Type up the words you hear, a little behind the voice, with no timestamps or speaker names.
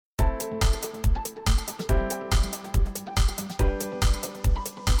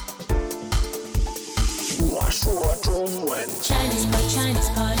说中文。 Chinese pot, Chinese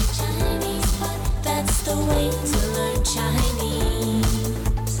pot, Chinese pot. That's the way to learn Chinese.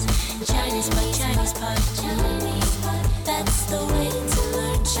 Chinese pot, Chinese pot, Chinese pot. That's the way to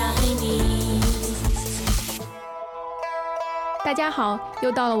learn Chinese. 大家好，又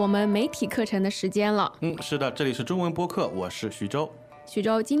到了我们媒体课程的时间了。是的，这里是中文播客，我是徐州。徐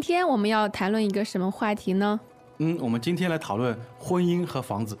州，今天我们要谈论一个什么话题呢？我们今天来讨论婚姻和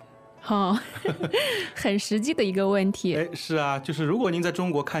房子。很实际的一个问题。是啊，就是如果您在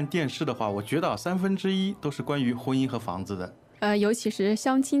中国看电视的话，我觉得1/3都是关于婚姻和房子的。尤其是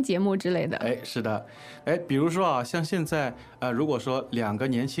相亲节目之类的。是的。比如说啊，像现在如果说两个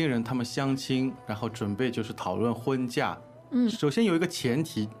年轻人他们相亲，然后准备就是讨论婚嫁，首先有一个前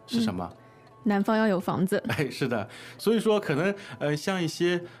提是什么？男方要有房子。是的，所以说可能像一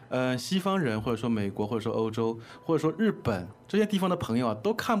些西方人，或者说美国，或者说欧洲，或者说日本这些地方的朋友啊，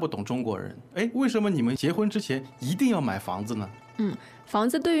都看不懂中国人。为什么你们结婚之前一定要买房子呢？房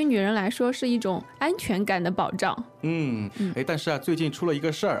子对于女人来说是一种安全感的保障。但是啊，最近出了一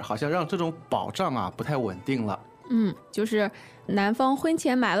个事儿，好像让这种保障啊不太稳定了。就是男方婚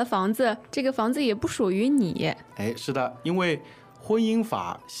前买了房子，这个房子也不属于你。是的，因为婚姻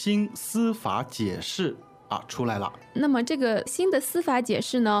法新司法解释出来了。那么这个新的司法解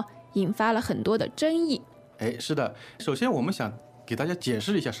释呢，引发了很多的争议。是的，首先我们想给大家解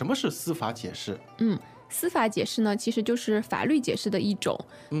释一下什么是司法解释。司法解释呢，其实就是法律解释的一种。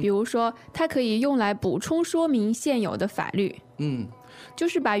比如说它可以用来补充说明现有的法律。就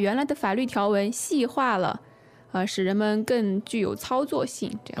是把原来的法律条文细化了，使人们更具有操作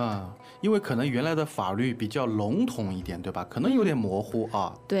性，这样。因为可能原来的法律比较笼统一点，对吧？可能有点模糊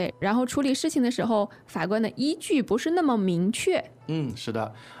啊。对，然后处理事情的时候，法官的依据不是那么明确。是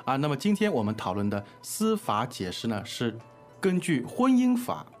的那么今天我们讨论的司法解释呢，是根据婚姻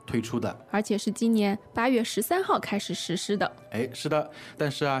法推出的，而且是今年8月13号开始实施的。是的，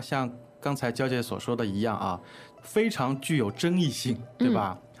但是像刚才娇姐所说的一样非常具有争议性，对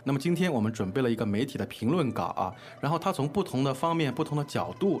吧？那么今天我们准备了一个媒体的评论稿然后它从不同的方面、不同的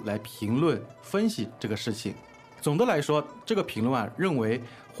角度来评论分析这个事情。总的来说，这个评论认为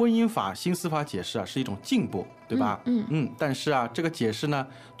婚姻法新司法解释是一种进步，对吧？但是这个解释呢，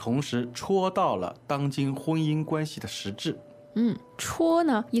同时戳到了当今婚姻关系的实质。戳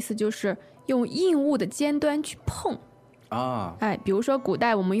呢，意思就是用硬物的尖端去碰比如说古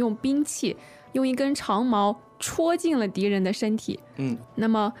代我们用兵器，用一根长矛戳进了敌人的身体。那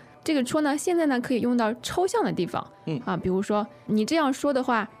么这个戳呢，现在呢可以用到抽象的地方。比如说你这样说的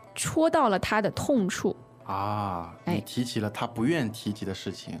话，戳到了他的痛处你提起了他不愿提及的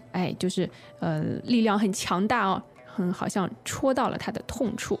事情。就是力量很强大好像戳到了他的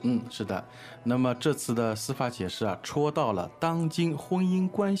痛处。是的。那么这次的司法解释戳到了当今婚姻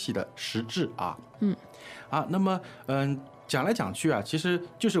关系的实质那么讲来讲去其实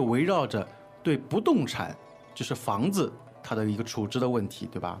就是围绕着对不动产，就是房子它的一个处置的问题，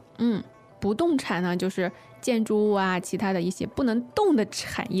对吧？不动产呢，就是建筑物其他的一些不能动的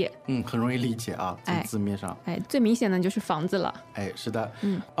产业。很容易理解从字面上。最明显的就是房子了。是的。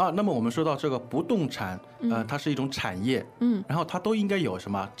那么我们说到这个不动产，它是一种产业。然后它都应该有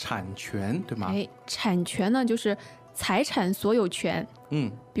什么产权，对吗？产权呢，就是财产所有权。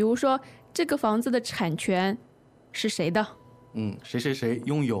比如说这个房子的产权是谁的？谁谁谁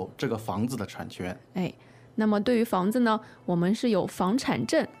拥有这个房子的产权。那么对于房子呢，我们是有房产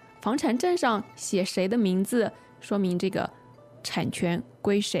证，房产证上写谁的名字，说明这个产权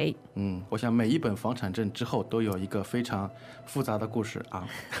归谁。我想每一本房产证之后都有一个非常复杂的故事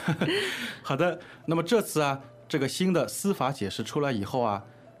好的，那么这次这个新的司法解释出来以后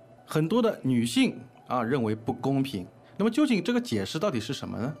很多的女性认为不公平。那么究竟这个解释到底是什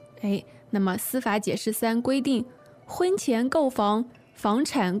么呢？那么司法解释3规定，婚前购房，房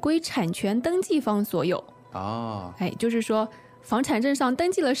产归产权登记方所有。就是说房产证上登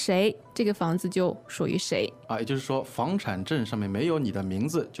记了谁，这个房子就属于谁也就是说房产证上面没有你的名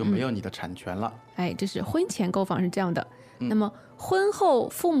字，就没有你的产权了。这是婚前购房是这样的。那么婚后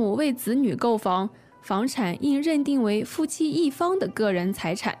父母为子女购房，房产应认定为夫妻一方的个人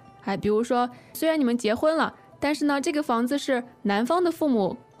财产。比如说虽然你们结婚了，但是呢这个房子是男方的父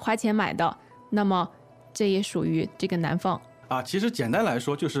母花钱买的，那么这也属于这个男方其实简单来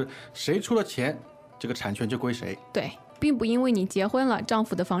说就是谁出了钱，这个产权就归谁。对，并不因为你结婚了，丈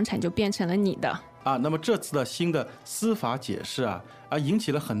夫的房产就变成了你的那么这次的新的司法解释引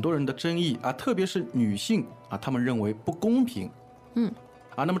起了很多人的争议特别是女性她们认为不公平。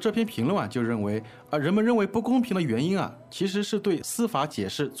那么这篇评论就认为人们认为不公平的原因其实是对司法解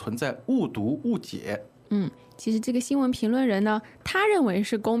释存在误读误解。其实这个新闻评论人呢，他认为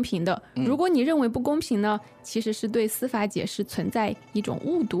是公平的。如果你认为不公平呢，其实是对司法解释存在一种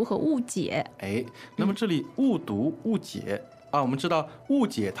误读和误解。那么这里误读、误解我们知道误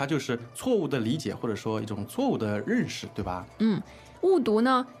解它就是错误的理解，或者说一种错误的认识，对吧？误读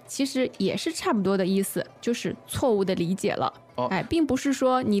呢，其实也是差不多的意思，就是错误的理解了。并不是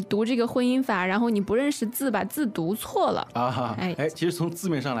说你读这个婚姻法，然后你不认识字，把字读错了其实从字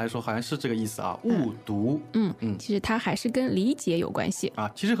面上来说，好像是这个意思啊，误读。其实它还是跟理解有关系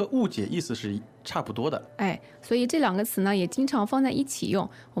其实和误解意思是差不多的。所以这两个词呢，也经常放在一起用。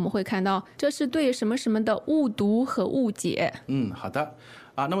我们会看到，这是对什么什么的误读和误解。好的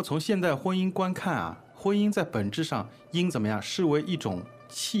那么从现代婚姻观看婚姻在本质上应怎么样视为一种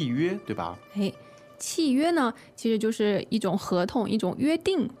契约，对吧？契约呢，其实就是一种合同，一种约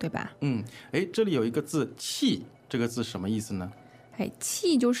定，对吧？这里有一个字契，这个字什么意思呢？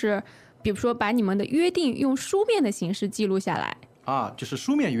契就是比如说把你们的约定用书面的形式记录下来就是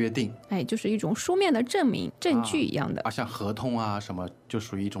书面约定。就是一种书面的证明、证据一样的像合同什么就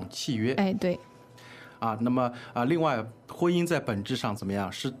属于一种契约。对那么另外婚姻在本质上怎么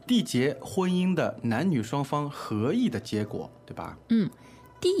样，是缔结婚姻的男女双方合意的结果，对吧？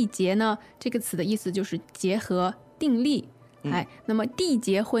缔结呢，这个词的意思就是结合、订立。那么缔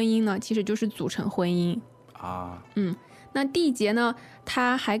结婚姻呢，其实就是组成婚姻那缔结呢，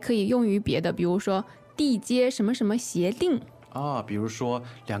它还可以用于别的，比如说缔结什么什么协定比如说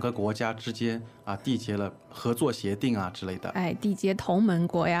两个国家之间缔结了合作协定之类的。缔结同盟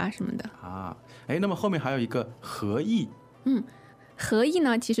国呀什么的那么后面还有一个合意。合意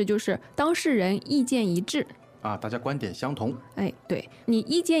呢，其实就是当事人意见一致大家观点相同。对，你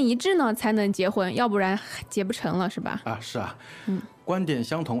意见一致呢才能结婚，要不然结不成了，是吧？是观点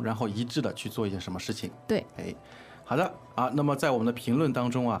相同，然后一致的去做一件什么事情。对好的那么在我们的评论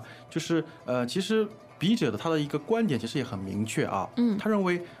当中就是其实笔者的他的一个观点其实也很明确他认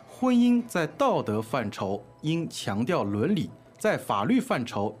为婚姻在道德范畴应强调伦理，在法律范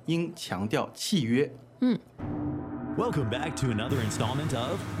畴应强调契约。Welcome back to another installment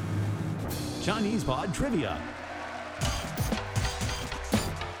of Chinese Pod Trivia.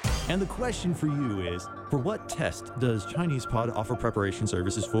 And the question for you is, for what test does Chinese Pod offer preparation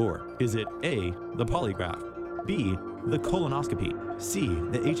services for? Is it A, the polygraph, B, the colonoscopy, C,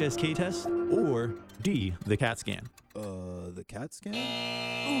 the HSK test, or D, the CAT scan? The CAT scan?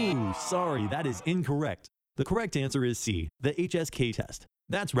 Ooh, sorry, that is incorrect. The correct answer is C, the HSK test.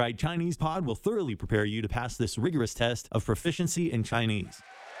 That's right, Chinese Pod will thoroughly prepare you to pass this rigorous test of proficiency in Chinese.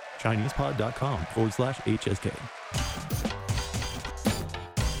 ChinesePod.com/HSK。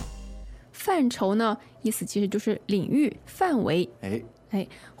范畴呢，意思其实就是领域、范围。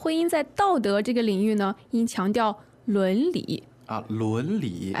婚姻在道德这个领域呢，应强调伦理伦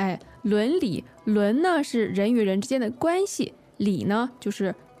理。伦理，伦呢是人与人之间的关系，理呢就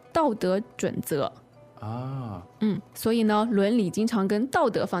是道德准则。所以呢，伦理经常跟道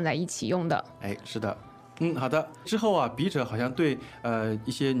德放在一起用的。是的。好的。之后笔者好像对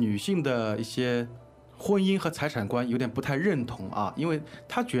一些女性的一些婚姻和财产观有点不太认同因为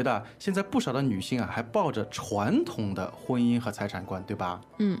他觉得现在不少的女性还抱着传统的婚姻和财产观，对吧？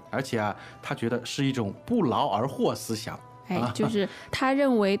而且他觉得是一种不劳而获思想。就是他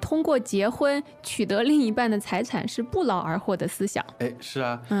认为通过结婚取得另一半的财产是不劳而获的思想。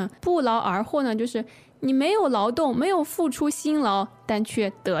是不劳而获呢，就是你没有劳动，没有付出辛劳，但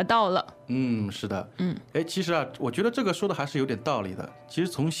却得到了。是的。其实我觉得这个说的还是有点道理的。其实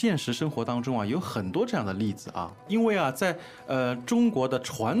从现实生活当中有很多这样的例子因为在中国的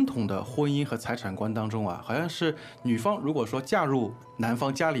传统的婚姻和财产观当中好像是女方如果说嫁入男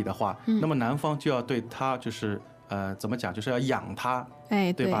方家里的话，那么男方就要对她就是怎么讲，就是要养她，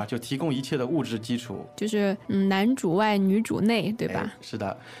对吧？就提供一切的物质基础，就是男主外女主内，对吧？是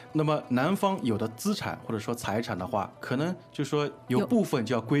的。那么男方有的资产或者说财产的话，可能就说有部分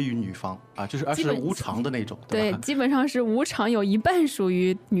就要归于女方就是而是无偿的那种，对吧？基本上是无偿，有一半属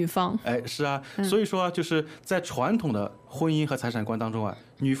于女方。是所以说就是在传统的婚姻和财产观当中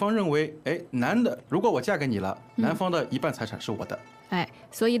女方认为男的如果我嫁给你了，男方的一半财产是我的。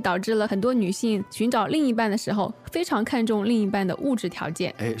所以导致了很多女性寻找另一半的时候非常看重另一半的物质条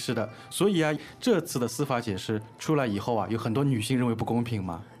件。是的。所以这次的司法解释出来以后有很多女性认为不公平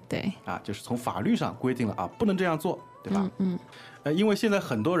嘛。对就是从法律上规定了不能这样做，对吧？因为现在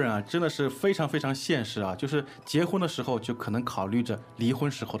很多人真的是非常非常现实就是结婚的时候就可能考虑着离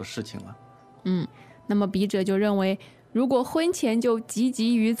婚时候的事情了。那么笔者就认为，如果婚前就汲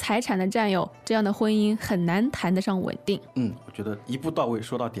汲于财产的占有，这样的婚姻很难谈得上稳定。我觉得一步到位，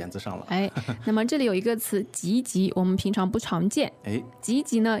说到点子上了。那么这里有一个词汲汲，我们平常不常见。汲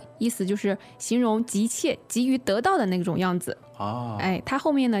汲呢，意思就是形容急切、急于得到的那种样子。它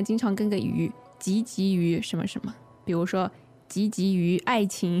后面呢经常跟个于，汲汲于什么什么，比如说汲汲于爱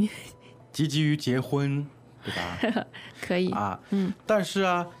情，汲汲于结婚，对吧？可以但是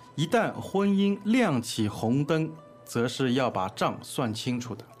啊，一旦婚姻亮起红灯，则是要把账算清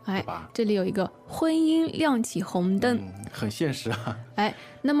楚的，对吧？这里有一个婚姻亮起红灯，很现实啊。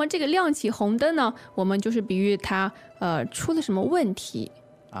那么这个亮起红灯呢，我们就是比喻它出了什么问题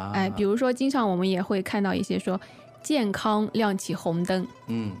比如说经常我们也会看到一些说健康亮起红灯，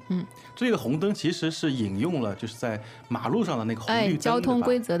这个红灯其实是引用了就是在马路上的那个红绿灯，交通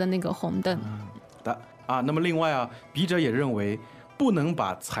规则的那个红灯。那么另外啊，笔者也认为不能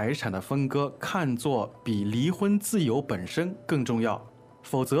把财产的分割看作比离婚自由本身更重要，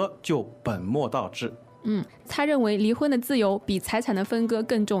否则就本末倒置。他认为离婚的自由比财产的分割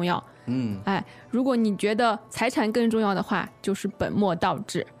更重要。如果你觉得财产更重要的话，就是本末倒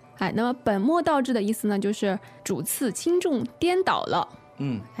置。那么本末倒置的意思呢，就是主次轻重颠倒了。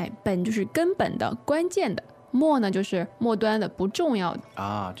本就是根本的、关键的，末呢就是末端的、不重要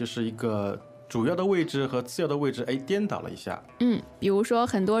的。就是一个主要的位置和次要的位置颠倒了一下。比如说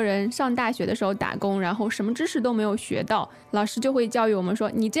很多人上大学的时候打工，然后什么知识都没有学到，老师就会教育我们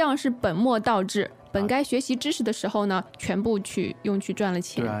说，你这样是本末倒置，本该学习知识的时候呢，全部用去赚了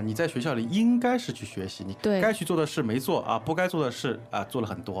钱。对啊，你在学校里应该是去学习，你该去做的事没做不该做的事做了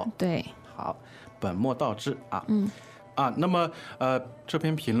很多。对，好，本末倒置那么这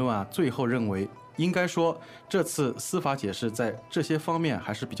篇评论最后认为，应该说这次司法解释在这些方面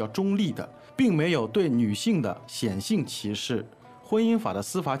还是比较中立的，并没有对女性的显性歧视。婚姻法的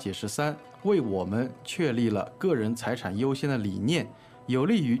司法解释3为我们确立了个人财产优先的理念，有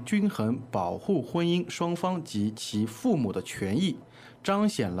利于均衡保护婚姻双方及其父母的权益，彰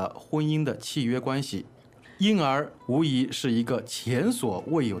显了婚姻的契约关系，因而无疑是一个前所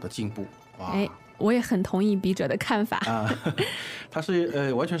未有的进步。我也很同意笔者的看法它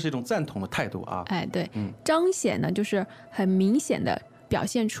是完全是一种赞同的态度对，彰显呢就是很明显的表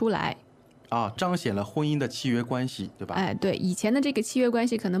现出来彰显了婚姻的契约关系，对吧？对，以前的这个契约关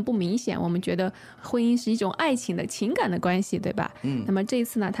系可能不明显，我们觉得婚姻是一种爱情的情感的关系，对吧？那么这一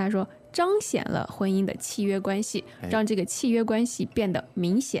次呢，他说彰显了婚姻的契约关系，让这个契约关系变得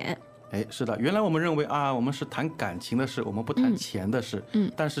明显。是的，原来我们认为我们是谈感情的事，我们不谈钱的事。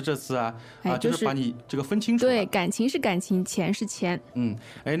但是这次就是把你这个分清楚了。对，感情是感情，钱是钱。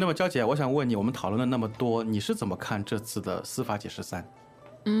那么娇姐，我想问你，我们讨论了那么多，你是怎么看这次的司法解释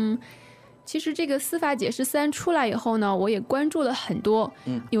3？其实这个司法解释3出来以后呢，我也关注了很多。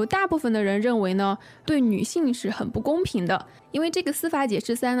有大部分的人认为呢，对女性是很不公平的，因为这个司法解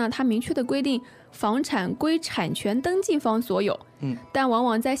释3呢，它明确的规定房产归产权登记方所有。但往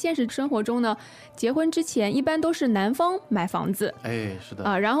往在现实生活中呢，结婚之前一般都是男方买房子，是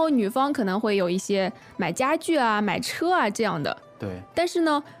的然后女方可能会有一些买家具买车这样的。对，但是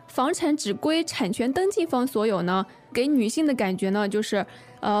呢，房产只归产权登记方所有呢，给女性的感觉呢，就是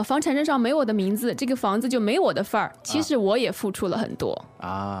房产证上没我的名字，这个房子就没我的份儿。其实我也付出了很多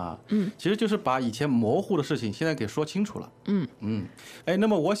其实就是把以前模糊的事情现在给说清楚了。那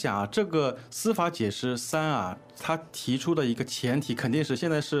么我想这个司法解释3它提出的一个前提肯定是现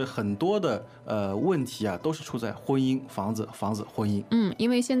在是很多的问题都是出在婚姻、房子、婚姻。因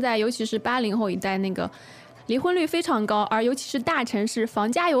为现在尤其是80后一代那个离婚率非常高，而尤其是大城市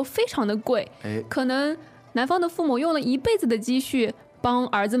房价又非常的贵，可能男方的父母用了一辈子的积蓄帮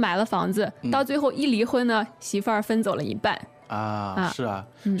儿子买了房子，到最后一离婚呢，媳妇儿分走了一半是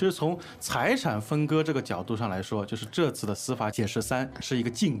就是从财产分割这个角度上来说，就是这次的司法解释3是一个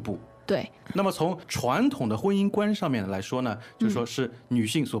进步。对，那么从传统的婚姻观上面来说呢，就是说是女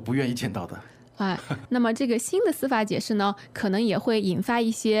性所不愿意见到的。那么这个新的司法解释呢，可能也会引发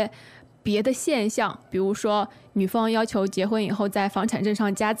一些别的现象，比如说女方要求结婚以后在房产证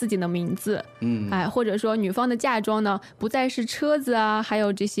上加自己的名字，或者说女方的嫁妆呢不再是车子还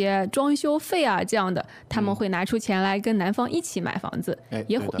有这些装修费这样的，他们会拿出钱来跟男方一起买房子，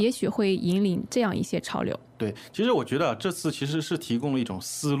也许会引领这样一些潮流。对，其实我觉得这次其实是提供了一种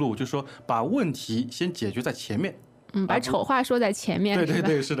思路，就是说把问题先解决在前面。把丑话说在前面。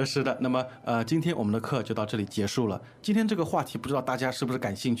对，是的。那么今天我们的课就到这里结束了。今天这个话题不知道大家是不是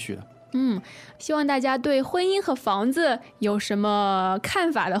感兴趣的？希望大家对婚姻和房子有什么看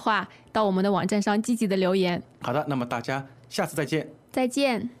法的话，到我们的网站上积极的留言。好的，那么大家下次再见。再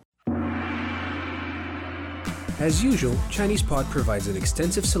见。As usual, ChinesePod provides an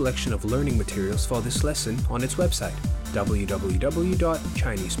extensive selection of learning materials for this lesson on its website,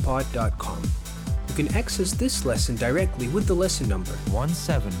 www.chinesepod.com. You can access this lesson directly with the lesson number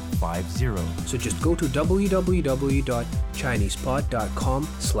 1750. So just go to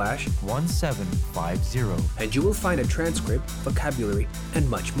www.chinesepod.com/1750 and you will find a transcript, vocabulary, and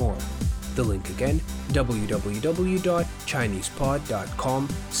much more. The link again,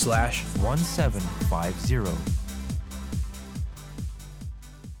 www.chinesepod.com/1750.